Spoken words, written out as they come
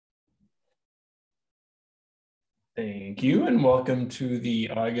Thank you, and welcome to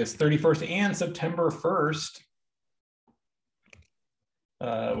the August 31st and September 1st,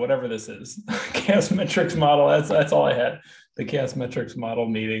 whatever this is, CHAOSS metrics model. That's all I had, the CHAOSS metrics model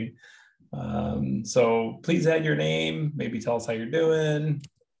meeting. So please add your name, maybe tell us how you're doing,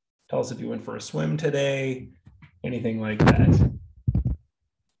 tell us if you went for a swim today, anything like that.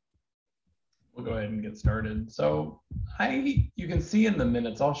 We'll go ahead and get started. So you can see in the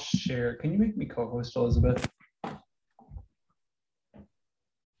minutes, I'll share. Can you make me co-host, Elizabeth?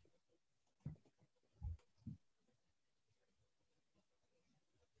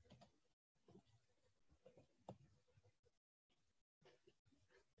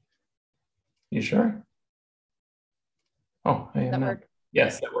 You sure? Oh, I am. That worked.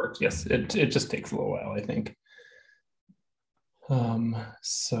 Yes, that works. Yes, it just takes a little while, I think.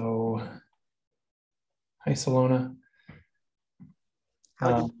 So, hi, Salona.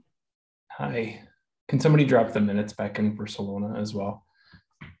 Hi. Can somebody drop the minutes back in for Salona as well?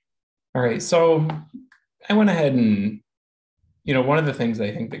 All right, so I went ahead and, one of the things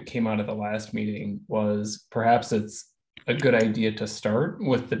I think that came out of the last meeting was perhaps it's a good idea to start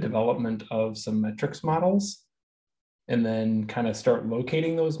with the development of some metrics models and then kind of start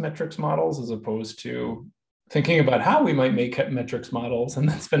locating those metrics models as opposed to thinking about how we might make metrics models and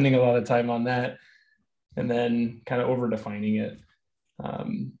then spending a lot of time on that and then kind of over defining it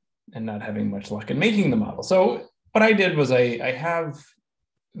and not having much luck in making the model. So what I did was I have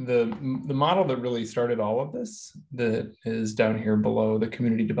the model that really started all of this that is down here below, the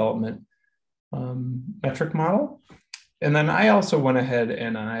community development metric model. And then I also went ahead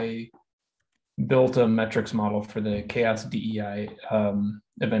and I built a metrics model for the CHAOSS DEI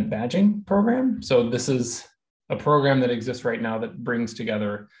event badging program. So this is a program that exists right now that brings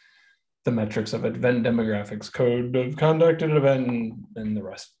together the metrics of event demographics, code of conduct at an event, and the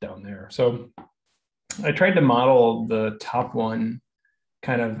rest down there. So I tried to model the top one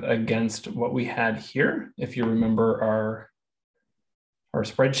kind of against what we had here, if you remember our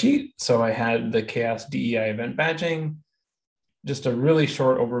spreadsheet. So I had the CHAOSS DEI event badging, just a really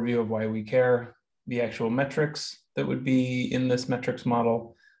short overview of why we care, the actual metrics that would be in this metrics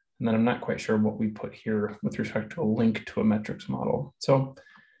model, and then I'm not quite sure what we put here with respect to a link to a metrics model. So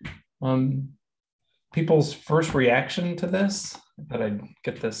people's first reaction to this, I thought I'd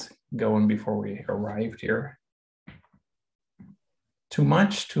get this going before we arrived here. Too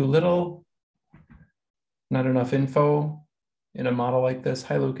much, too little, not enough info in a model like this.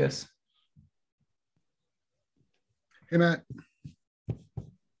 Hi, Lucas. Hey, Matt.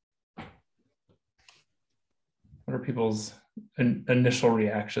 What are people's initial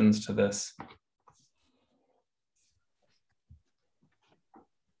reactions to this?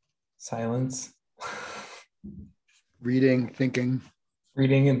 Silence. Reading, thinking.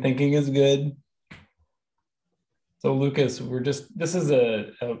 Reading and thinking is good. So Lucas, this is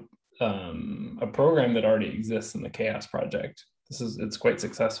a program that already exists in the CHAOSS project. It's quite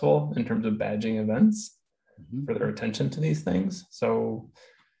successful in terms of badging events for their attention to these things. So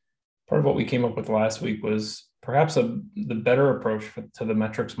part of what we came up with last week was perhaps the better approach to the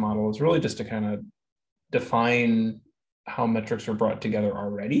metrics model is really just to kind of define how metrics are brought together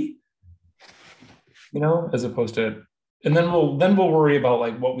already, as opposed to, and then we'll worry about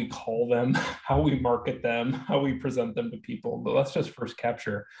like what we call them, how we market them, how we present them to people. But let's just first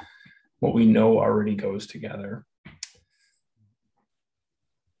capture what we know already goes together.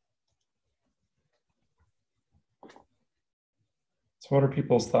 So what are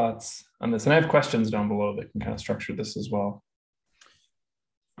people's thoughts on this? And I have questions down below that can kind of structure this as well.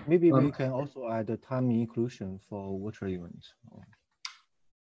 Maybe we can also add a time inclusion for virtual events.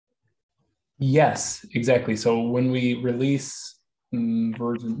 Yes, exactly. So when we release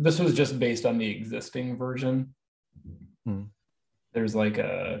version, this was just based on the existing version. There's like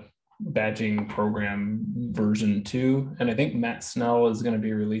a badging program version 2, and I think Matt Snell is going to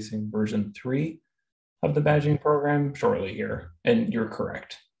be releasing version 3 of the badging program shortly here. And you're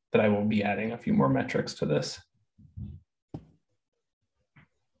correct that I will be adding a few more metrics to this.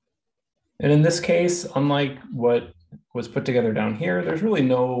 And in this case, unlike what was put together down here, there's really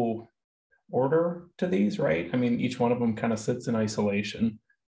no order to these, right? I mean, each one of them kind of sits in isolation.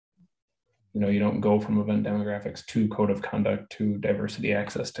 You don't go from event demographics to code of conduct to diversity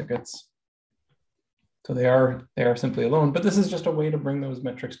access tickets. So they are simply alone, but this is just a way to bring those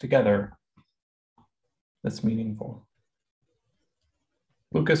metrics together that's meaningful.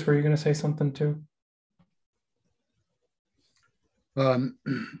 Lucas, were you going to say something too? So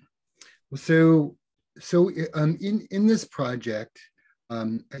in this project,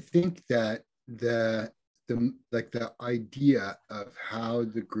 I think that the idea of how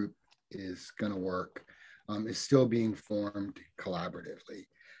the group is going to work is still being formed collaboratively.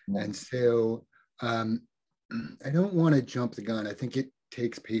 Yeah. And so I don't want to jump the gun. I think it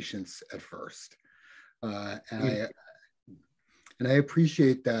takes patience at first. And I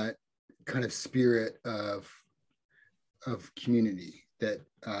appreciate that kind of spirit of community that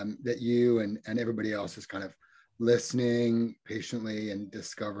that you and everybody else is kind of listening patiently and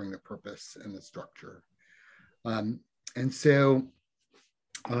discovering the purpose and the structure. And so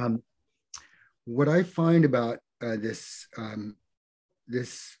what I find about this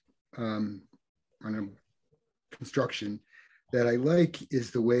construction that I like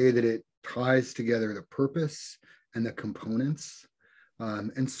is the way that it ties together the purpose and the components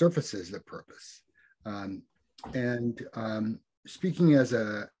and surfaces the purpose. Speaking as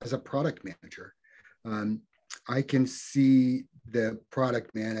a product manager, I can see the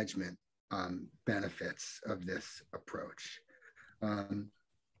product management benefits of this approach.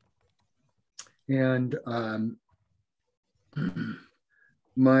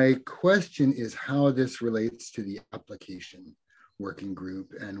 My question is how this relates to the application working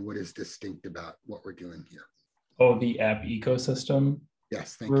group and what is distinct about what we're doing here. Oh, the app ecosystem?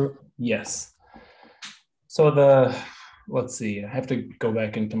 Yes, thank you. Yes. So let's see, I have to go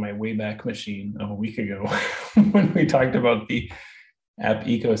back into my Wayback Machine a week ago when we talked about the app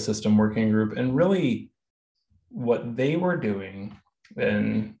ecosystem working group, and really what they were doing,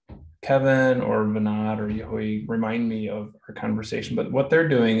 and Kevin or Vinod or Yahui remind me of our conversation, but what they're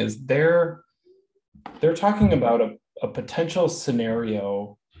doing is they're talking about a potential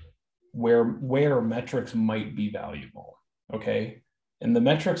scenario where metrics might be valuable, okay? And the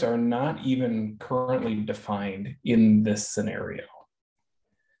metrics are not even currently defined in this scenario.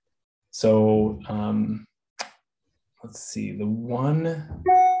 So let's see,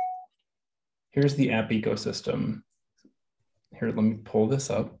 here's the app ecosystem. Here, let me pull this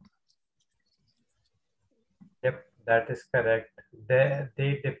up. Yep, that is correct.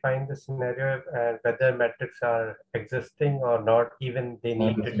 They define the scenario and whether metrics are existing or not, even they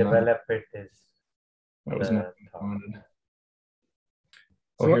need to develop it is. That was not wanted.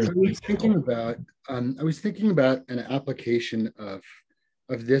 So I was thinking about an application of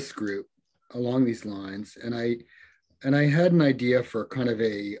this group along these lines, and I had an idea for kind of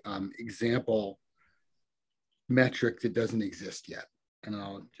a example metric that doesn't exist yet, and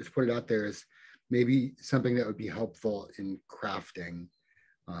I'll just put it out there as maybe something that would be helpful in crafting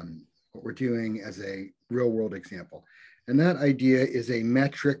what we're doing as a real world example. And that idea is a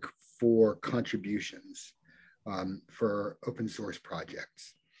metric for contributions for open source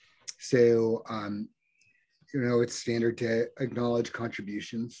projects. So, it's standard to acknowledge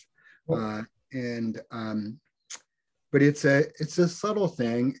contributions, but it's a subtle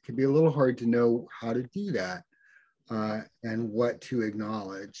thing. It can be a little hard to know how to do that and what to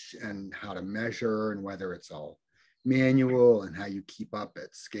acknowledge and how to measure and whether it's all manual and how you keep up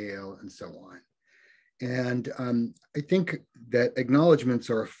at scale and so on. And I think that acknowledgements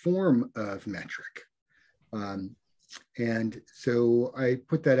are a form of metric. And so I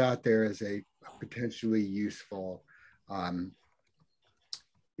put that out there as a potentially useful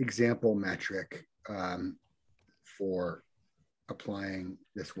example metric for applying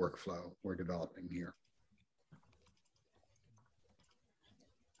this workflow we're developing here.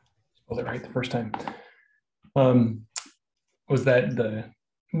 Was it right the first time? Was that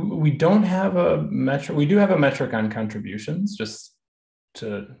we don't have a metric. We do have a metric on contributions, just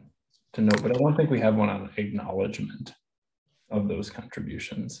to note, but I don't think we have one on acknowledgement of those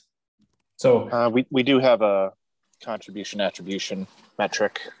contributions. So we do have a contribution attribution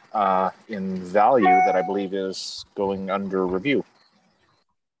metric in value that I believe is going under review.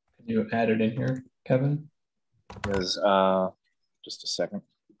 Can you add it in here, Kevin? Is just a second.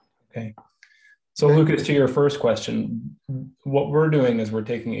 Okay. So Lucas, to your first question, what we're doing is we're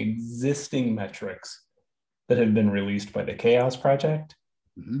taking existing metrics that have been released by the CHAOSS project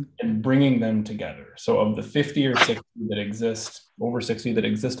and bringing them together. So of the 50 or 60 that exist, over 60 that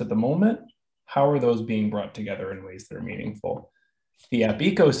exist at the moment, how are those being brought together in ways that are meaningful? The app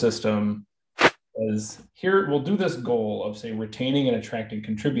ecosystem is here, we'll do this goal of, say, retaining and attracting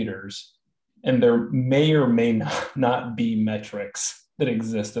contributors, and there may or may not be metrics that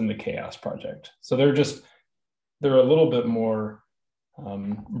exist in the CHAOSS project. So they're a little bit more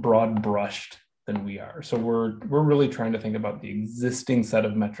broad brushed than we are. So we're really trying to think about the existing set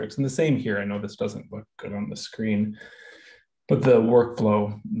of metrics. And the same here, I know this doesn't look good on the screen, but the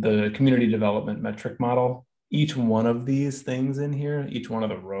workflow, the community development metric model, each one of these things in here, each one of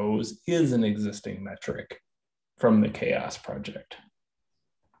the rows is an existing metric from the CHAOSS project.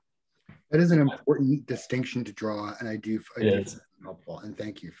 That is an important distinction to draw, and I do find it helpful, and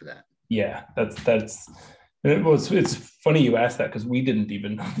thank you for that. Yeah, that's It's funny you asked that because we didn't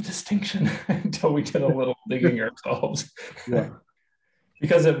even know the distinction until we did a little digging ourselves. Yeah.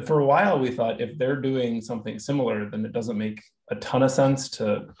 Because for a while we thought if they're doing something similar, then it doesn't make a ton of sense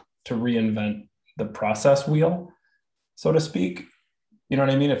to reinvent the process wheel, so to speak. You know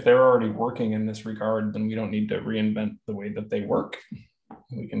what I mean? If they're already working in this regard, then we don't need to reinvent the way that they work.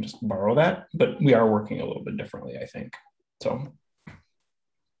 We can just borrow that, but we are working a little bit differently, I think. So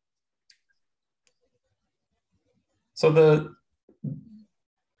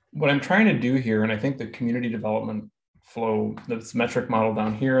what I'm trying to do here, and I think the community development flow, this metric model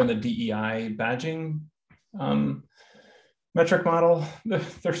down here, and the DEI badging metric model,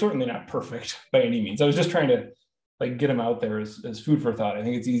 they're certainly not perfect by any means. I was just trying to like get them out there as food for thought. I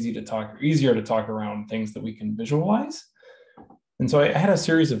think it's easier to talk around things that we can visualize. And so I had a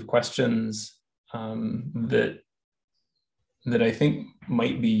series of questions that I think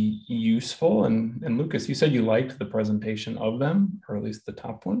might be useful. And Lucas, you said you liked the presentation of them, or at least the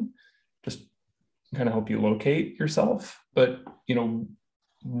top one, just kind of help you locate yourself. But, you know,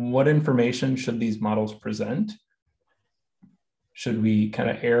 what information should these models present? Should we kind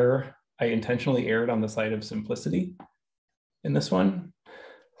of err? I intentionally erred on the side of simplicity in this one.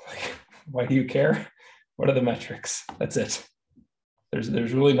 Like, why do you care? What are the metrics? That's it.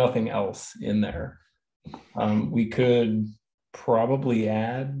 There's really nothing else in there. We could probably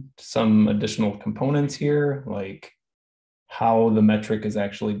add some additional components here, like how the metric is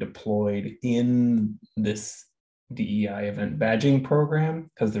actually deployed in this DEI event badging program,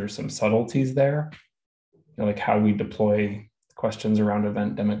 because there's some subtleties there, you know, like how we deploy questions around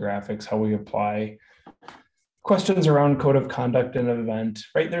event demographics, how we apply questions around code of conduct in an event,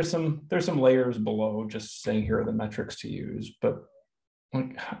 right? There's some layers below just saying here are the metrics to use, but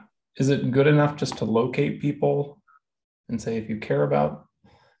like, is it good enough just to locate people and say, if you care about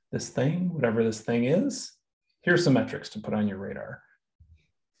this thing, whatever this thing is, here's some metrics to put on your radar,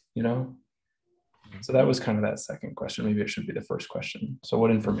 you know? So that was kind of that second question. Maybe it should be the first question. So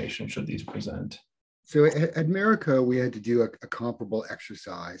what information should these present? So at Merica, we had to do a comparable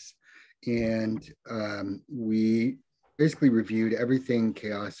exercise, and we basically reviewed everything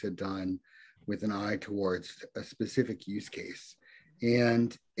CHAOSS had done with an eye towards a specific use case.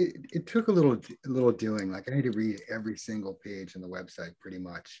 And it took a little doing. Like I had to read every single page on the website pretty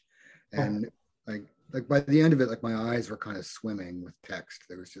much. And like by the end of it, like my eyes were kind of swimming with text.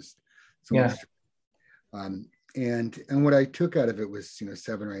 There was just so much. And what I took out of it was, you know,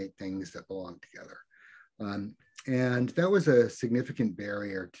 7 or 8 things that belonged together. And that was a significant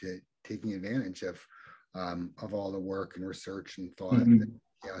barrier to taking advantage of all the work and research and thought that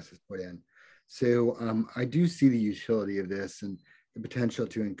CHAOSS has put in. So I do see the utility of this and the potential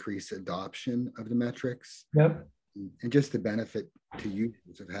to increase adoption of the metrics. Yep. And just the benefit to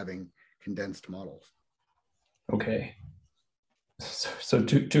users of having condensed models. Okay. So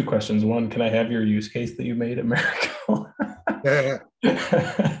two questions. One, can I have your use case that you made at Miracle?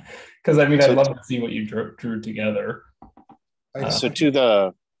 Because I mean, I'd love to see what you drew together. So to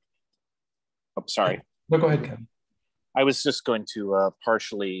the, oh, sorry. No, go ahead, Kevin. I was just going to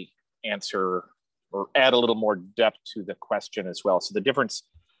partially answer or add a little more depth to the question as well. So the difference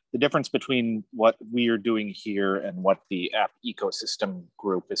between what we are doing here and what the app ecosystem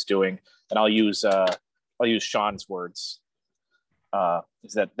group is doing, and I'll use Sean's words,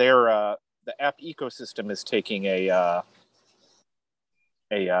 is that the app ecosystem is taking a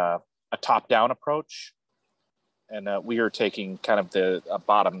top-down approach, and we are taking kind of the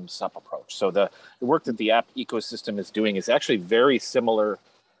bottoms-up approach. So the work that the app ecosystem is doing is actually very similar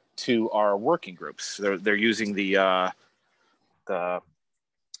to our working groups. They're using the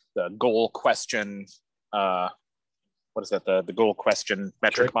goal question. What is that? The goal question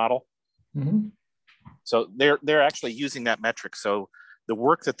metric model. Mm-hmm. So they're actually using that metric. So the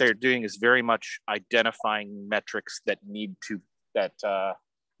work that they're doing is very much identifying metrics that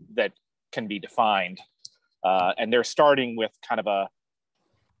that can be defined, and they're starting with kind of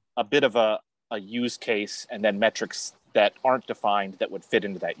a bit of a use case, and then metrics that aren't defined that would fit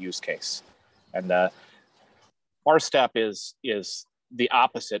into that use case. And our step is the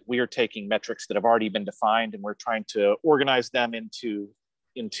opposite. We are taking metrics that have already been defined, and we're trying to organize them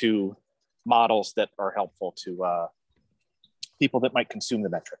into models that are helpful to people that might consume the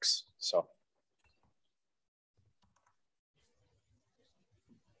metrics. So.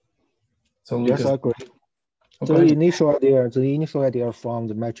 So Lucas, yes, I agree. Okay. The initial idea from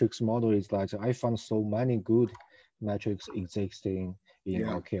the metrics model is that I found so many good metrics existing in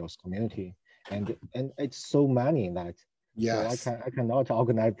our CHAOSS community, and it's so many that so I cannot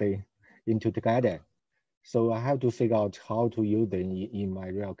organize them into together. So I have to figure out how to use them in my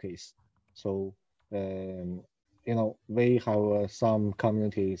real case. So you know, we have some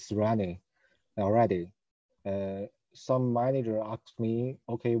communities running already. Some manager asked me,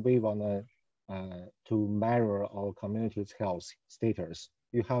 okay, we want to measure our community's health status.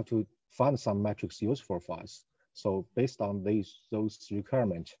 You have to find some metrics useful for us. So based on those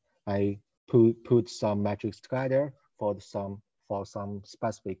requirements, I put some metrics together for some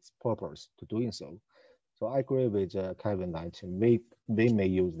specific purpose to doing so. So I agree with Kevin that we may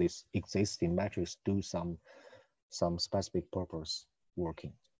use this existing metrics to do some specific purpose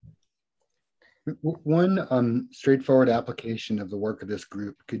working. One straightforward application of the work of this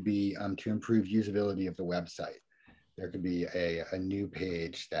group could be to improve usability of the website. There could be a new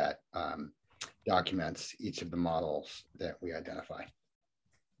page that documents each of the models that we identify.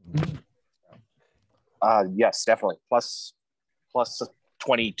 Yes, definitely. Plus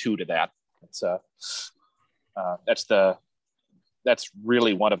 22 to that. That's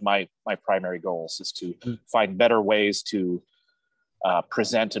really one of my primary goals, is to find better ways to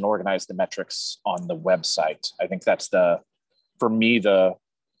present and organize the metrics on the website. I think that's for me, the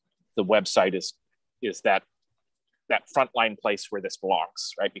website is that frontline place where this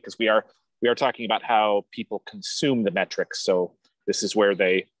belongs, right? Because we are talking about how people consume the metrics. So this is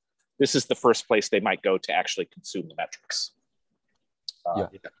the first place they might go to actually consume the metrics. Yeah.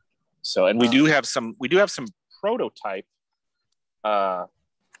 So, and we do have some prototype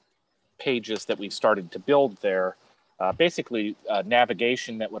pages that we've started to build there. Basically,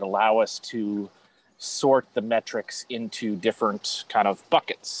 navigation that would allow us to sort the metrics into different kind of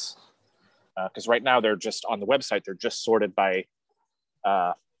buckets. Because right now they're just on the website, they're just sorted by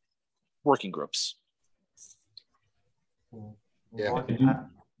working groups. Yeah.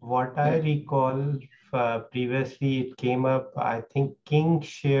 What I recall previously, it came up, I think King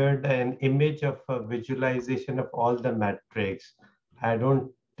shared an image of a visualization of all the metrics. I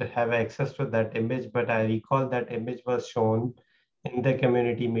don't have access to that image, but I recall that image was shown in the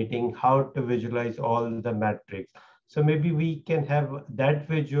community meeting, how to visualize all the metrics. So maybe we can have that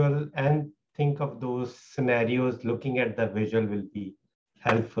visual and think of those scenarios. Looking at the visual will be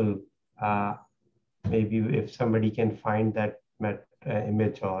helpful. Maybe if somebody can find that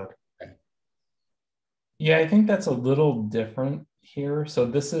image or. Yeah, I think that's a little different here. So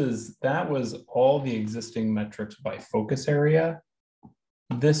that was all the existing metrics by focus area.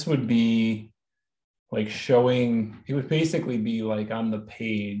 This would be like it would basically be like on the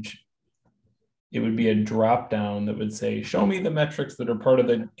page, it would be a drop down that would say, show me the metrics that are part of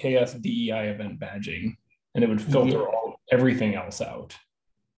the CHAOSS DEI event badging. And it would filter everything else out.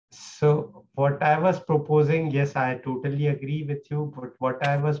 So what I was proposing, yes, I totally agree with you, but what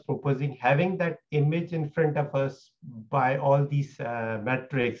I was proposing, having that image in front of us by all these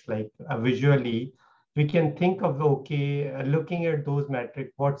metrics, like visually, we can think of, okay, looking at those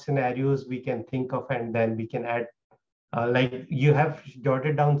metrics, what scenarios we can think of, and then we can add, like you have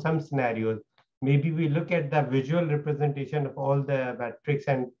jotted down some scenarios. Maybe we look at the visual representation of all the metrics,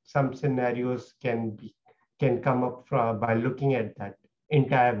 and some scenarios can come up by looking at that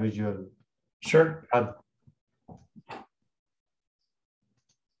entire visual. Sure.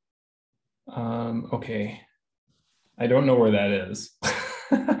 Okay. I don't know where that is.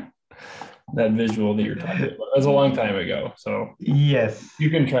 That visual that you're talking about. That was a long time ago. So yes, you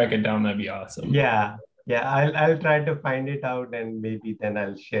can track it down. That'd be awesome. Yeah. I'll try to find it out, and maybe then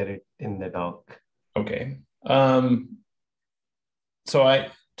I'll share it in the doc. Okay. So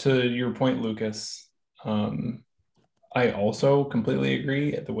to your point, Lucas, I also completely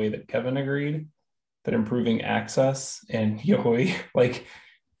agree at the way that Kevin agreed that improving access and Yahoo, like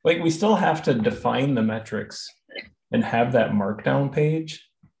we still have to define the metrics and have that markdown page.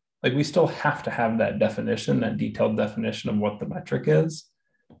 Like we still have to have that definition, that detailed definition of what the metric is.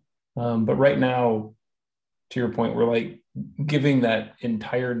 But right now, to your point, we're like giving that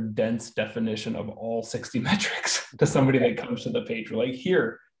entire dense definition of all 60 metrics to somebody that comes to the page. We're like,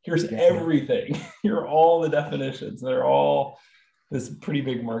 here's everything. Here are all the definitions. They're all this pretty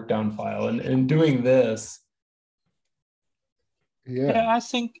big markdown file. And doing this. Yeah, I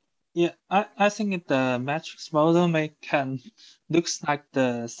think the metrics model looks like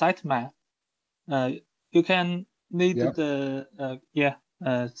the sitemap. You can lead the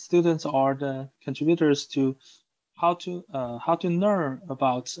students or the contributors to how to learn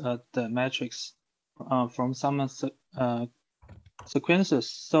about the metrics from some sequences.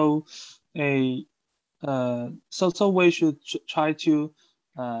 So so we should try to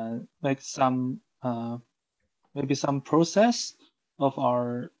make some maybe some process of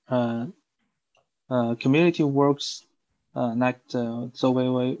our community works, like so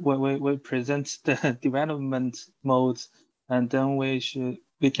we present the development modes, and then we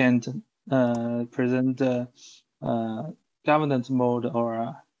can present governance mode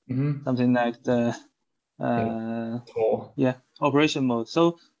or something like the operation mode.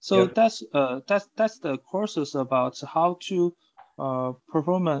 So that's the courses about how to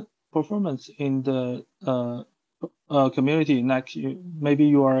performance in the community. Like maybe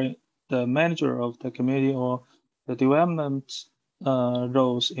you are the manager of the community or the development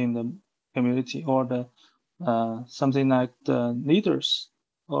roles in the community, or the something like the leaders,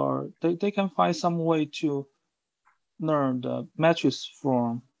 or they can find some way to learn the metrics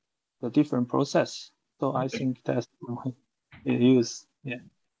from the different process. So I think that's the way it is. Yeah.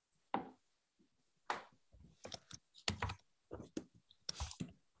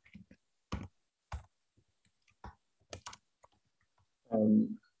 Okay.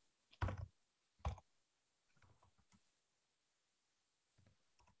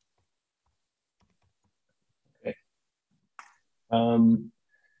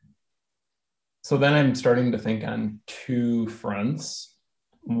 So then I'm starting to think on two fronts.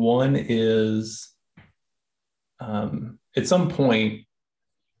 One is at some point,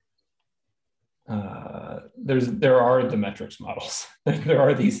 there are the metrics models. There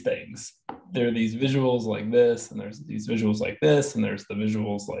are these things. There are these visuals like this, and there's these visuals like this, and there's the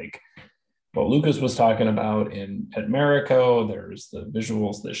visuals like what Lucas was talking about at Marico. There's the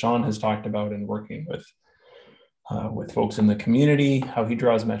visuals that Sean has talked about in working with folks in the community, how he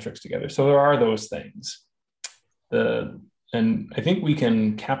draws metrics together. So there are those things. And I think we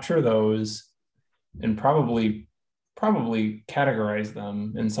can capture those and probably categorize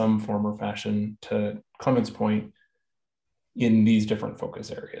them in some form or fashion, to Clement's point, in these different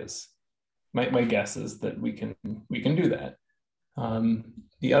focus areas. My guess is that we can do that.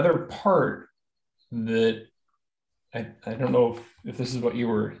 The other part that I don't know if this is what you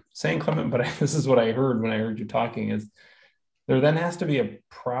were saying, Clement, but this is what I heard when I heard you talking, is there then has to be a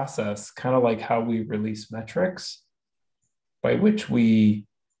process, kind of like how we release metrics, by which we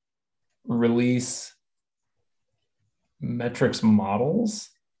release metrics models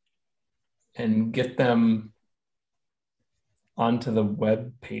and get them onto the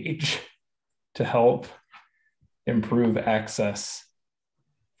web page to help improve access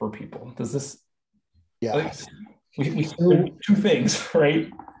for people. Does this? Yes. We two things,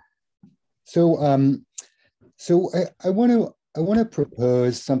 right? So I want to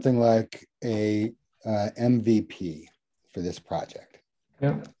propose something like a MVP for this project.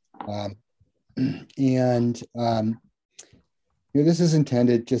 Yeah. This is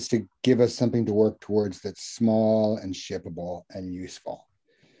intended just to give us something to work towards that's small and shippable and useful.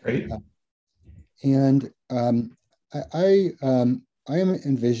 Right. I am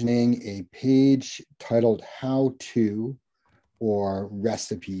envisioning a page titled "How To" or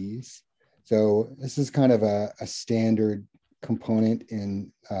 "Recipes." So this is kind of a standard component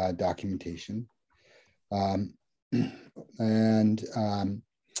in documentation,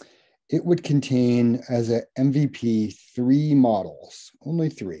 it would contain, as a MVP, 3 models, only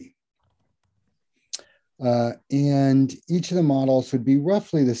 3. And each of the models would be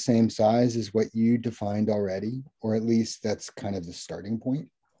roughly the same size as what you defined already, or at least that's kind of the starting point.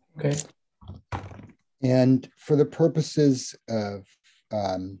 Okay. And for the purposes of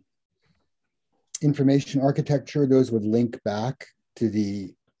information architecture, those would link back to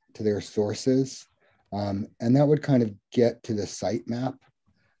their sources. And that would kind of get to the sitemap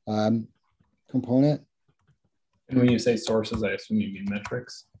component. And when you say sources, I assume you mean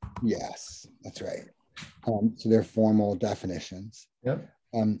metrics? Yes, that's right. So they're formal definitions. Yep.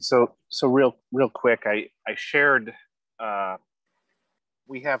 So real quick, I shared,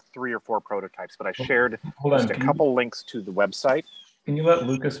 we have 3 or 4 prototypes, but I shared just a couple links to the website. Can you let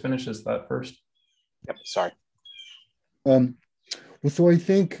Lucas finish his thought first? Yep, sorry. Well, so I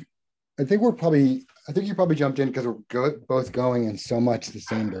think you probably jumped in because we're both going in so much the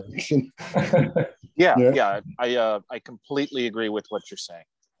same direction. Yeah. I completely agree with what you're saying.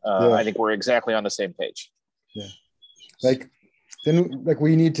 I think we're exactly on the same page. Yeah. Then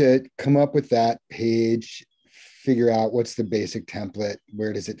we need to come up with that page, figure out what's the basic template,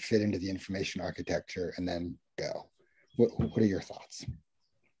 where does it fit into the information architecture, and then go. What are your thoughts?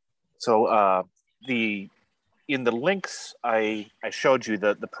 So in the links I showed you,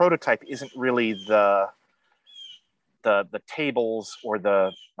 the prototype isn't really the tables or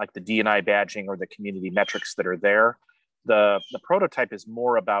the D&I badging or the community metrics that are there. The prototype is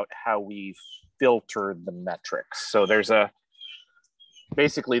more about how we filter the metrics. So there's a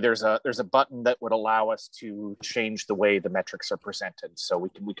button that would allow us to change the way the metrics are presented. So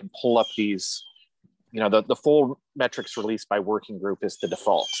we can pull up these, the full metrics released by working group is the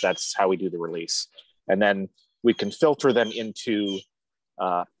default. That's how we do the release. And then we can filter them into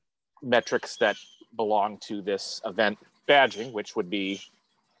metrics that belong to this event badging, which would be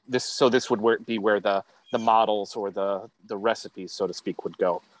this. So this would be where the models or the recipes, so to speak, would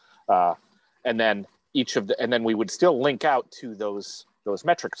go. And then and then we would still link out to those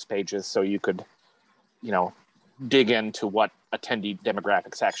metrics pages, so you could, dig into what attendee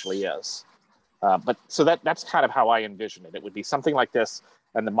demographics actually is. But so that's kind of how I envision it. It would be something like this,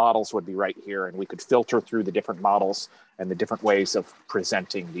 and the models would be right here, and we could filter through the different models and the different ways of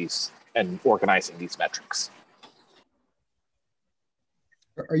presenting these and organizing these metrics.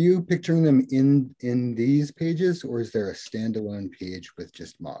 Are you picturing them in these pages, or is there a standalone page with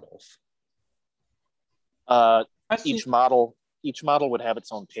just models? Each model would have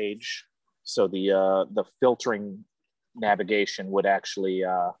its own page. So the filtering navigation would actually,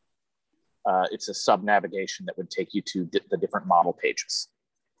 it's a sub navigation that would take you to the different model pages.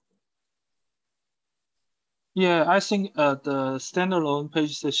 Yeah, I think the standalone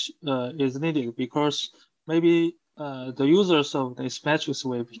page is needed because maybe the users of this matrix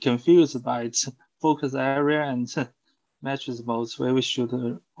will be confused by its focus area and matrix modes, where we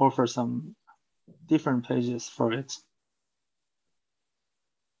should offer some different pages for it.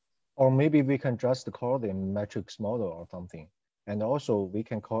 Or maybe we can just call them matrix model or something. And also we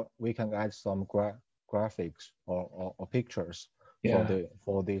can add some graphics or pictures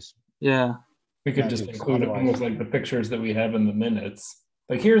for this. Yeah. We could just include almost like the pictures that we have in the minutes.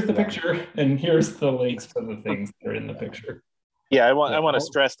 Like, here's the picture, and here's the links to the things that are in the picture. Yeah, I want to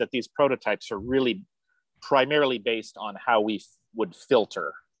stress that these prototypes are really primarily based on how we would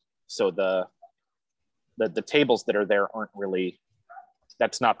filter. So the tables that are there aren't really,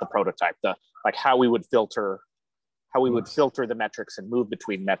 that's not the prototype. Like how we would filter the metrics and move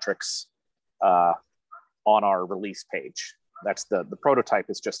between metrics on our release page. That's the prototype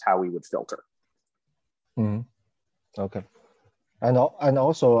is just how we would filter. Mm-hmm. Okay. And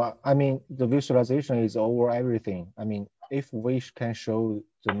also, I mean, the visualization is over everything. I mean, if we can show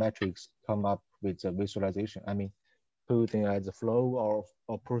the metrics come up with the visualization, I mean, putting as a flow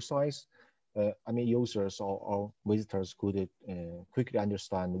or precise, I mean, users or visitors could quickly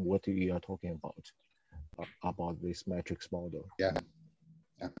understand what you are talking about this metrics model. Yeah.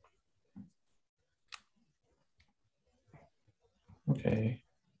 Okay.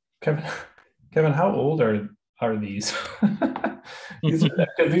 Kevin, how old are these? These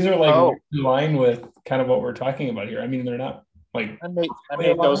are like in line with kind of what we're talking about here. I mean, they're not like I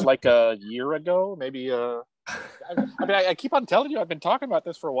made those like a year ago, maybe. I keep on telling you I've been talking about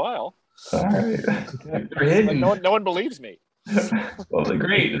this for a while. All right. They're hidden. No one believes me. Well, they're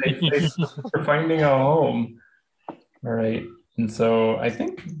great. They're finding a home. All right. And so I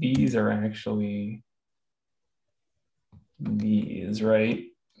think these are actually these, right?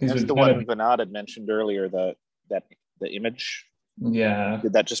 These That's the one Vinod had mentioned earlier, the image. Yeah.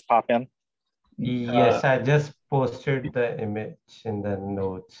 Did that just pop in? Yes, I just posted the image in the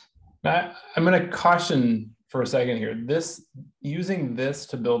notes. I'm going to caution for a second here. Using this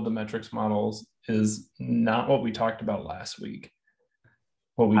to build the metrics models is not what we talked about last week.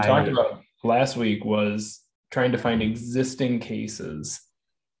 What we talked about last week was trying to find existing cases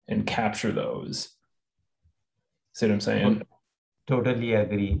and capture those. See what I'm saying? Totally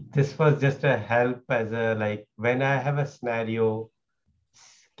agree. This was just a help as a, like, when I have a scenario,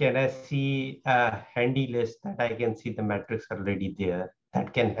 can I see a handy list that I can see the metrics already there?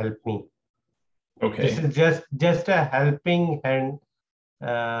 That can help me. Okay. This is just a helping hand.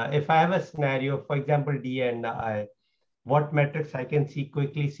 If I have a scenario, for example, D and I, what metrics I can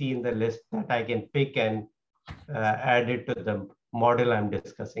quickly see in the list that I can pick and add it to the model I'm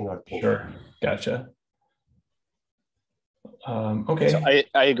discussing or thinking. Sure. Gotcha. Okay. So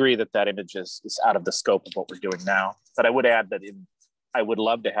I agree that image is out of the scope of what we're doing now, but I would add that I would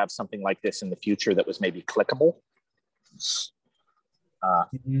love to have something like this in the future that was maybe clickable.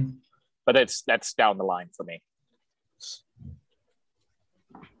 But that's down the line for me.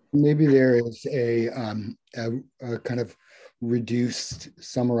 Maybe there is a kind of reduced,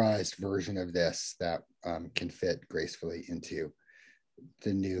 summarized version of this that can fit gracefully into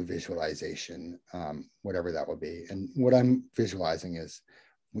the new visualization, whatever that will be. And what I'm visualizing is,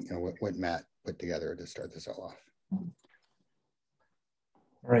 what Matt put together to start this all off.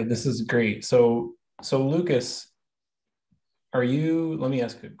 All right, this is great. So Lucas, let me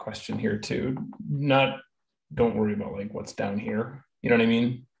ask a question here too. Don't worry about like what's down here. You know what I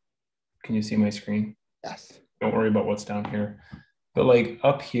mean? Can you see my screen? Yes. Don't worry about what's down here. But like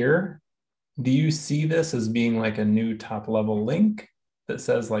up here, do you see this as being like a new top level link that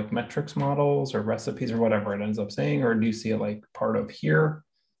says like metrics models or recipes or whatever it ends up saying, or do you see it like part of here?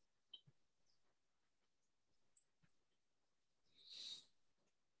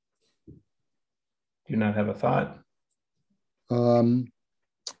 Do you not have a thought? Well,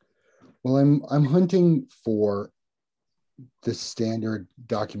 I'm hunting for the standard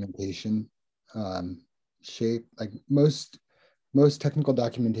documentation shape. Like most technical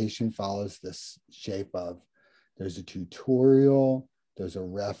documentation follows this shape of there's a tutorial, there's a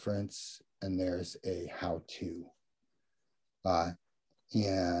reference, and there's a how-to.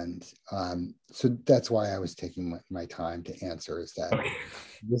 So that's why I was taking my time to answer, is that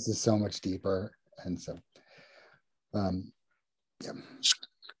this is so much deeper. And so, yeah.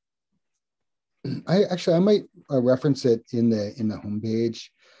 I might reference it in the homepage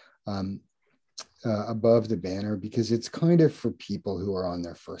above the banner, because it's kind of for people who are on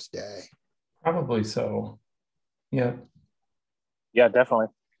their first day. Probably so. Yeah. Yeah, definitely.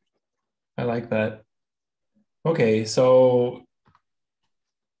 I like that. Okay, so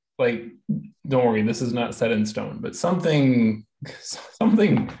like, don't worry, this is not set in stone, but something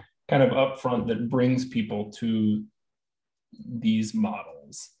kind of upfront that brings people to these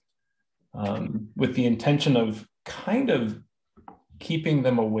models with the intention of kind of keeping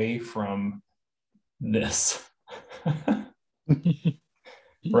them away from this.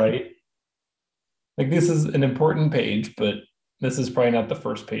 Right? Like, this is an important page, but this is probably not the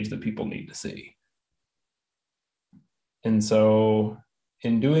first page that people need to see. And so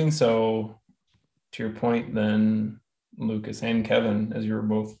in doing so, to your point then, Lucas and Kevin, as you were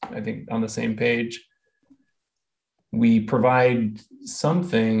both, I think, on the same page, we provide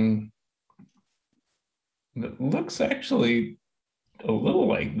something that looks actually a little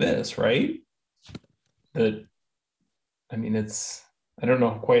like this, right? That, I mean, it's, I don't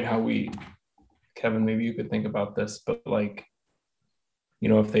know quite how we, Kevin, maybe you could think about this, but like, you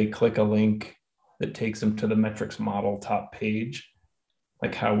know, if they click a link that takes them to the metrics model top page,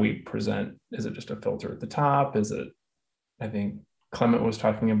 like how we present, is it just a filter at the top? Is it, I think Clement was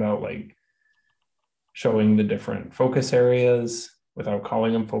talking about like showing the different focus areas without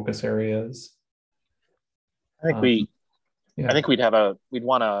calling them focus areas. I think I think we would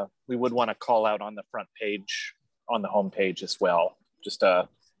want to call out on the front page, on the home page as well, just a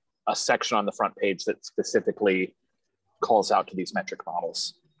section on the front page that specifically calls out to these metric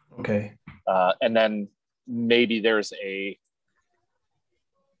models. Okay. And then maybe there's a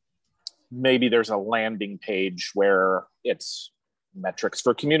landing page where it's metrics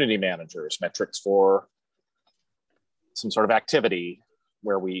for community managers, metrics for some sort of activity,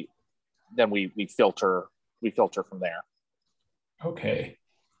 where we filter from there. Okay.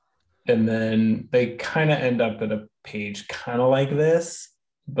 And then they kind of end up at a page kind of like this,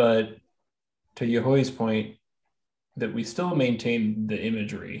 but to Yehoi's point, that we still maintain the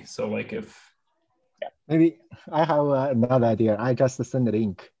imagery. So like if... Maybe I have another idea. I just send a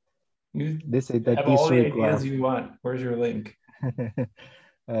link. This is the all the ideas you want. Where's your link?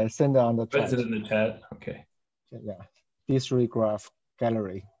 Send it on the chat. Put it in the chat. Okay. Yeah. District graph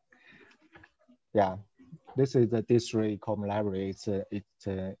gallery. Yeah. This is the district COM library.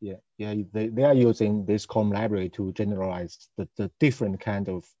 They are using this COM library to generalize the different kind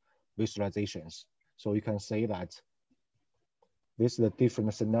of visualizations. So you can say that this is the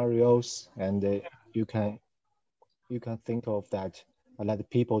different scenarios, and you can think of that. Let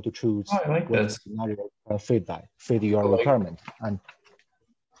people to choose what scenario fit your requirement. And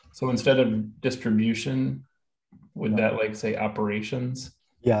so instead of distribution, would that like say operations?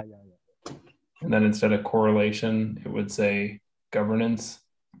 Yeah. And then instead of correlation, it would say governance.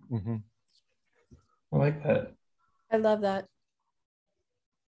 Mm-hmm. I like that. I love that.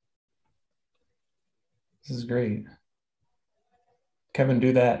 This is great. Kevin,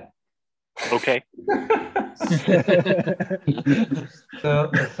 do that. Okay. so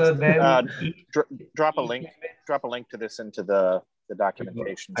then drop a link to this into the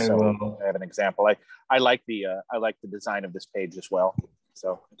documentation. I have an example. I like the design of this page as well.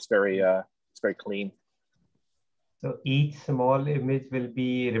 So it's very clean. So each small image will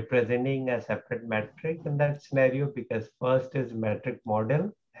be representing a separate metric in that scenario, because first is metric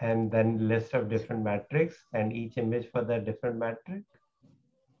model and then list of different metrics and each image for the different metric.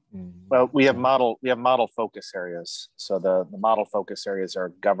 Well, we have model focus areas. So the model focus areas are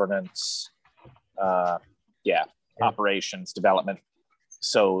governance, operations, development.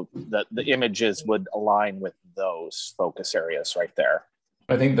 So the images would align with those focus areas right there.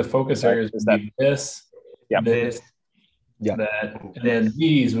 I think the focus areas would be this, this, that, and then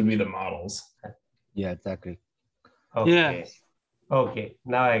these would be the models. Yeah, exactly. Okay. Yeah. Okay,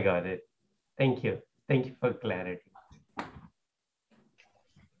 now I got it. Thank you. Thank you for clarity.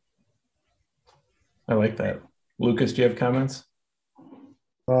 I like that. Lucas, do you have comments?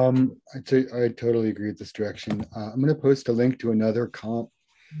 I'd say I totally agree with this direction. I'm going to post a link to another comp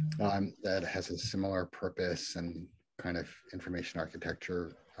that has a similar purpose and kind of information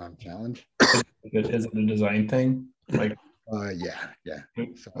architecture challenge. Is it a design thing? Like, yeah.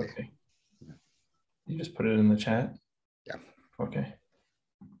 So, okay. You just put it in the chat? Yeah. Okay.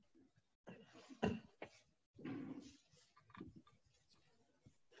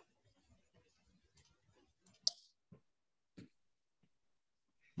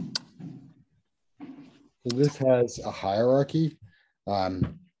 So this has a hierarchy.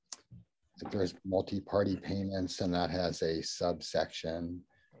 There's multi-party payments, and that has a subsection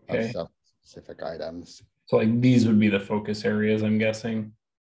of sub-specific items. So like these would be the focus areas, I'm guessing.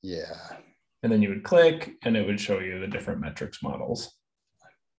 Yeah. And then you would click, and it would show you the different metrics models.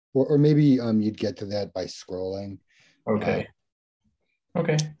 Or maybe you'd get to that by scrolling. Okay.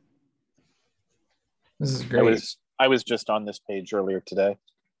 Okay. This is great. I was just on this page earlier today.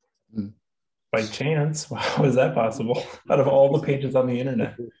 By chance? How is that possible? Out of all the pages on the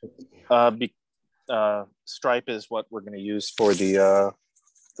internet. Stripe is what we're going to use for the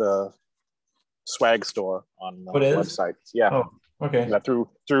swag store on the website. Yeah. Oh, okay. Yeah, through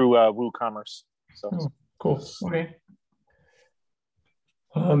WooCommerce. So cool. Okay.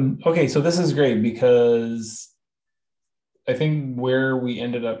 Okay, so this is great because I think where we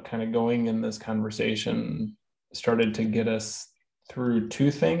ended up kind of going in this conversation started to get us through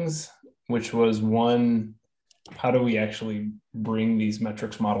two things, which was one, how do we actually bring these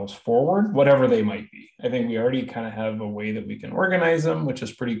metrics models forward, whatever they might be? I think we already kind of have a way that we can organize them, which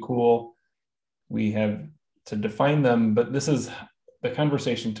is pretty cool. We have to define them, but the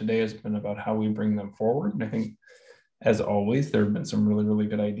conversation today has been about how we bring them forward. And I think, as always, there have been some really, really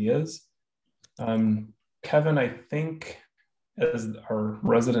good ideas. Kevin, I think as our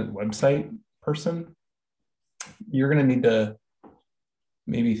resident website person, you're going to need to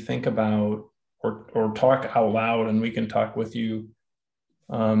maybe think about or talk out loud, and we can talk with you,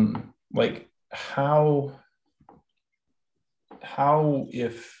 like how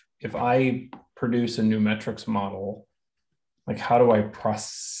if I produce a new metrics model, like how do I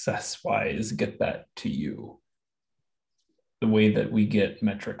process-wise get that to you the way that we get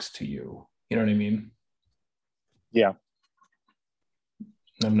metrics to you? You know what I mean? Yeah.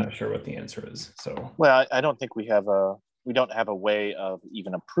 I'm not sure what the answer is. So, well, I don't think we don't have a way of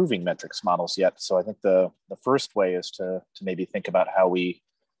even approving metrics models yet. So I think the first way is to maybe think about how we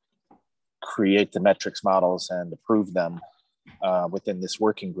create the metrics models and approve them within this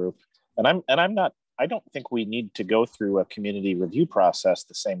working group. And I don't think we need to go through a community review process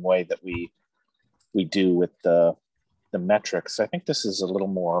the same way that we do with the metrics. I think this is a little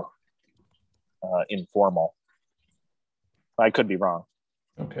more informal. I could be wrong.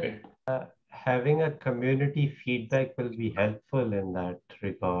 Okay. Having a community feedback will be helpful in that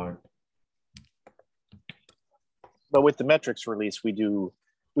regard. But with the metrics release, we do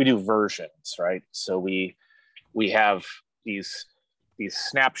versions, right? So we have these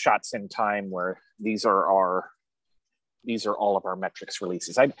snapshots in time where these are all of our metrics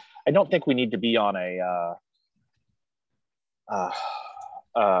releases. I don't think we need to be on a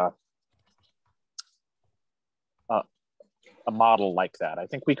model like that. I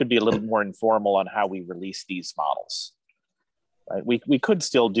think we could be a little more informal on how we release these models. Right? We could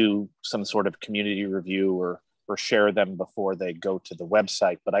still do some sort of community review or share them before they go to the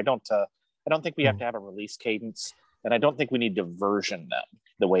website, but I don't think we have to have a release cadence, and I don't think we need to version them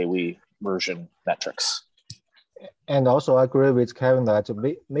the way we version metrics. And also I agree with Kevin that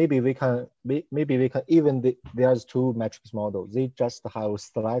maybe we can even there's two metrics models. They just have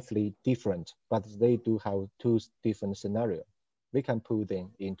slightly different, but they do have two different scenarios. We can put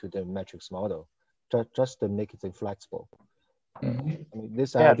them into the metrics model just to make it flexible. Mm-hmm. I mean,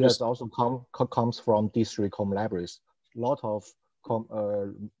 this idea also comes from these three common libraries. A lot of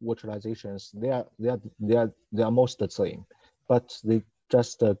virtualizations, they are most the same, but they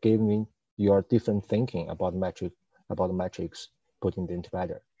just gave me your different thinking about the metrics, putting them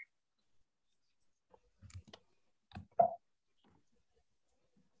together.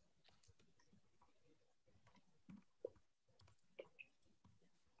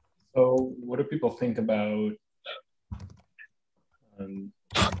 So what do people think about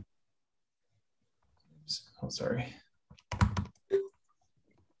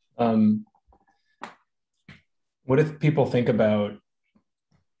what if people think about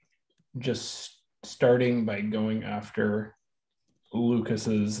just starting by going after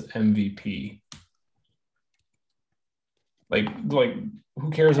Lucas's MVP? Like who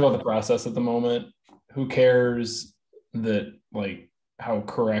cares about the process at the moment? Who cares that like how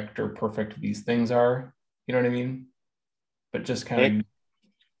correct or perfect these things are? You know what I mean? But just kind of,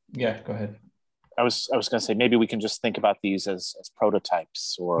 yeah, go ahead. I was going to say, maybe we can just think about these as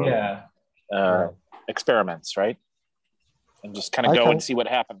prototypes or experiments, right? And just kind of go and see what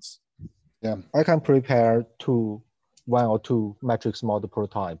happens. Yeah, I can prepare one or two matrix model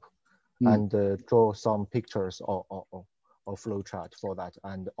prototype and draw some pictures or flow chart for that,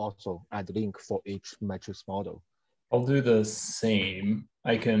 and also add link for each matrix model. I'll do the same.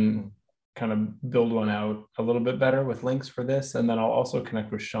 I can kind of build one out a little bit better with links for this, and then I'll also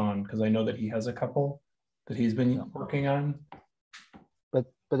connect with Sean because I know that he has a couple that he's been working on. But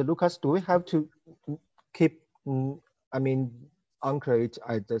Lucas, do we have to keep? I mean, uncreate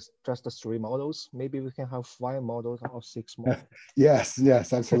just the 3 models? Maybe we can have 5 models or 6 more. Yes,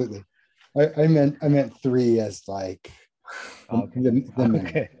 absolutely. I meant 3 as like the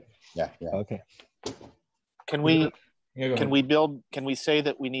okay. Yeah. Okay. Can we say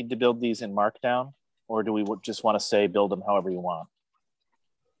that we need to build these in Markdown, or do we just want to say build them however you want?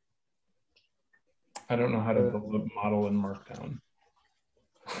 I don't know how to build a model in Markdown.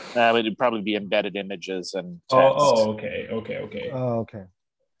 It'd probably be embedded images and text. Okay. Okay.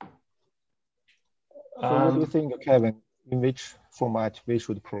 So what do you think, Kevin? In which format we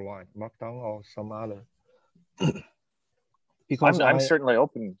should provide, Markdown or some other? Because I'm certainly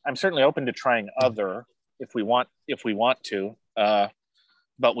open. I'm certainly open to trying other if we want to.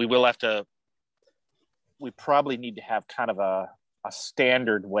 But we will have to. We probably need to have kind of a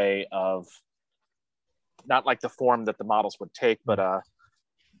standard way of, not like the form that the models would take, but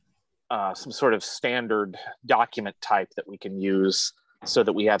some sort of standard document type that we can use so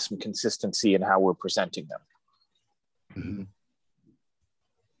that we have some consistency in how we're presenting them. Mm-hmm.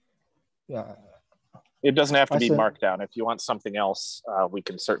 Yeah. It doesn't have to be Markdown. If you want something else, we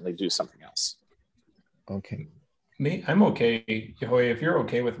can certainly do something else. Okay. I'm okay, Yehoy, if you're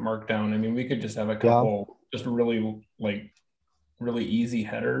okay with Markdown. I mean, we could just have a couple just really easy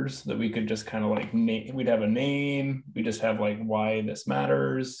headers that we could just kind of like name. We'd have a name. We just have like why this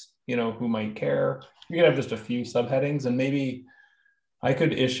matters, who might care. We could have just a few subheadings, and maybe I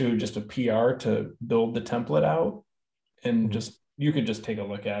could issue just a PR to build the template out, and you could just take a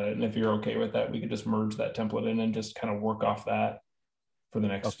look at it. And if you're okay with that, we could just merge that template in and just kind of work off that for the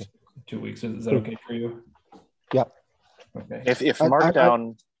next 2 weeks. Is that okay for you? Yeah. Okay. If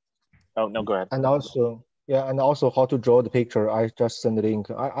Markdown, oh no, go ahead. And also, how to draw the picture. I just sent the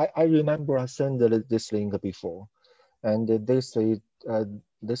link. I remember I sent this link before, and this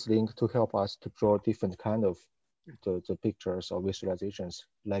link to help us to draw different kind of the pictures or visualizations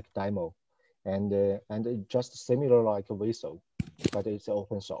like demo, and just similar like a Visual, but it's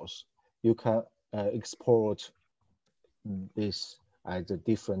open source. You can export this as a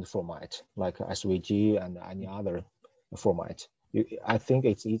different format like SVG and any other format. I think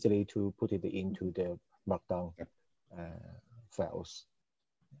it's easily to put it into the Markdown files.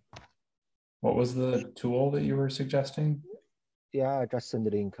 What was the tool that you were suggesting? Yeah, I just send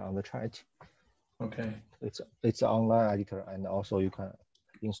the link on the chat. Okay. It's an online editor, and also you can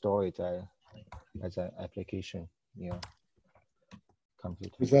install it as an application.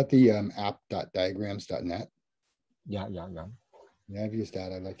 Computer. Is that the app.diagrams.net? Yeah. Yeah, I've used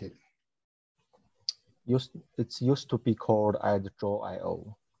that. I like it. It's used to be called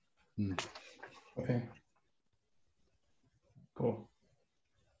Draw.io. Okay. Cool.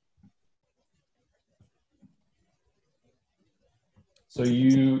 So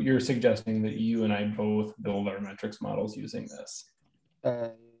you're suggesting that you and I both build our metrics models using this?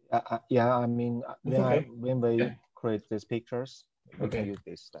 Yeah, I mean, when we create these pictures, we can use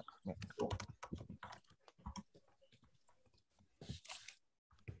this stuff. Yeah. Cool.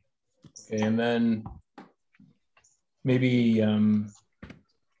 Okay, and then maybe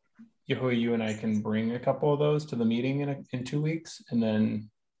Yehoy, you and I can bring a couple of those to the meeting in 2 weeks, and then,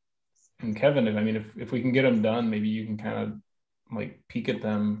 and Kevin, if we can get them done, maybe you can kind of like peek at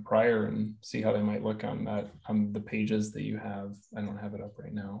them prior and see how they might look on the pages that you have. I don't have it up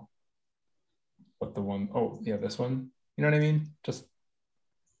right now. But the one, this one. You know what I mean? Just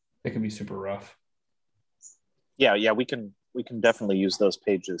it could be super rough. Yeah, we can definitely use those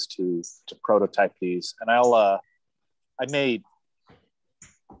pages to prototype these, and I may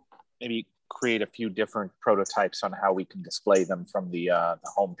maybe create a few different prototypes on how we can display them from the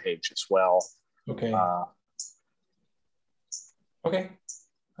home page as well. Okay. Okay,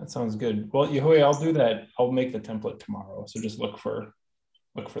 that sounds good. Well, Yehoy, I'll do that. I'll make the template tomorrow, so just look for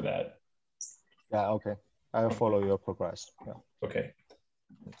that. Yeah. Okay. I'll follow your progress. Yeah. Okay.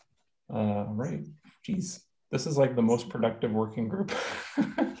 Right. Geez, this is like the most productive working group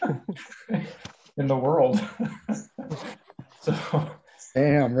in the world. So,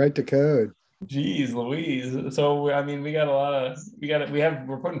 damn, write the code. Geez, Louise. So I mean,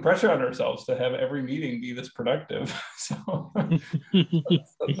 we're putting pressure on ourselves to have every meeting be this productive. So that's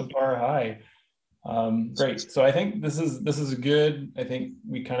the bar high. Great. So I think this is good. I think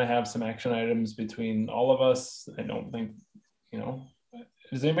we kind of have some action items between all of us. I don't think,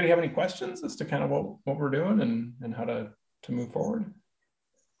 does anybody have any questions as to kind of what we're doing and how to move forward?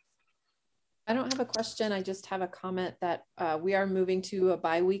 I don't have a question. I just have a comment that we are moving to a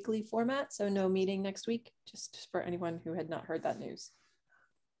bi-weekly format. So no meeting next week, just for anyone who had not heard that news.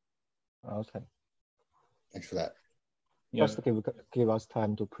 Okay. Thanks for that. Yep. Just give us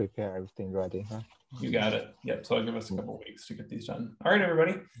time to prepare everything ready. Huh? You got it. Yep. So I'll give us a couple of weeks to get these done. All right,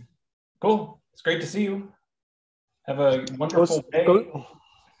 everybody. Cool. It's great to see you. Have a wonderful day.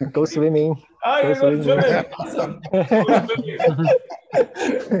 Go swimming. Oh, you're going swimming. Awesome.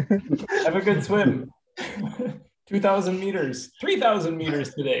 Have a good swim. 2,000 meters, 3,000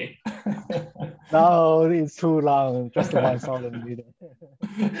 meters today. No, it's too long. Just 1,000 meters.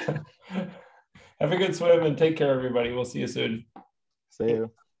 Have a good swim and take care, everybody. We'll see you soon. See you.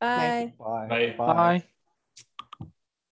 Bye. Bye. Bye. Bye. Bye.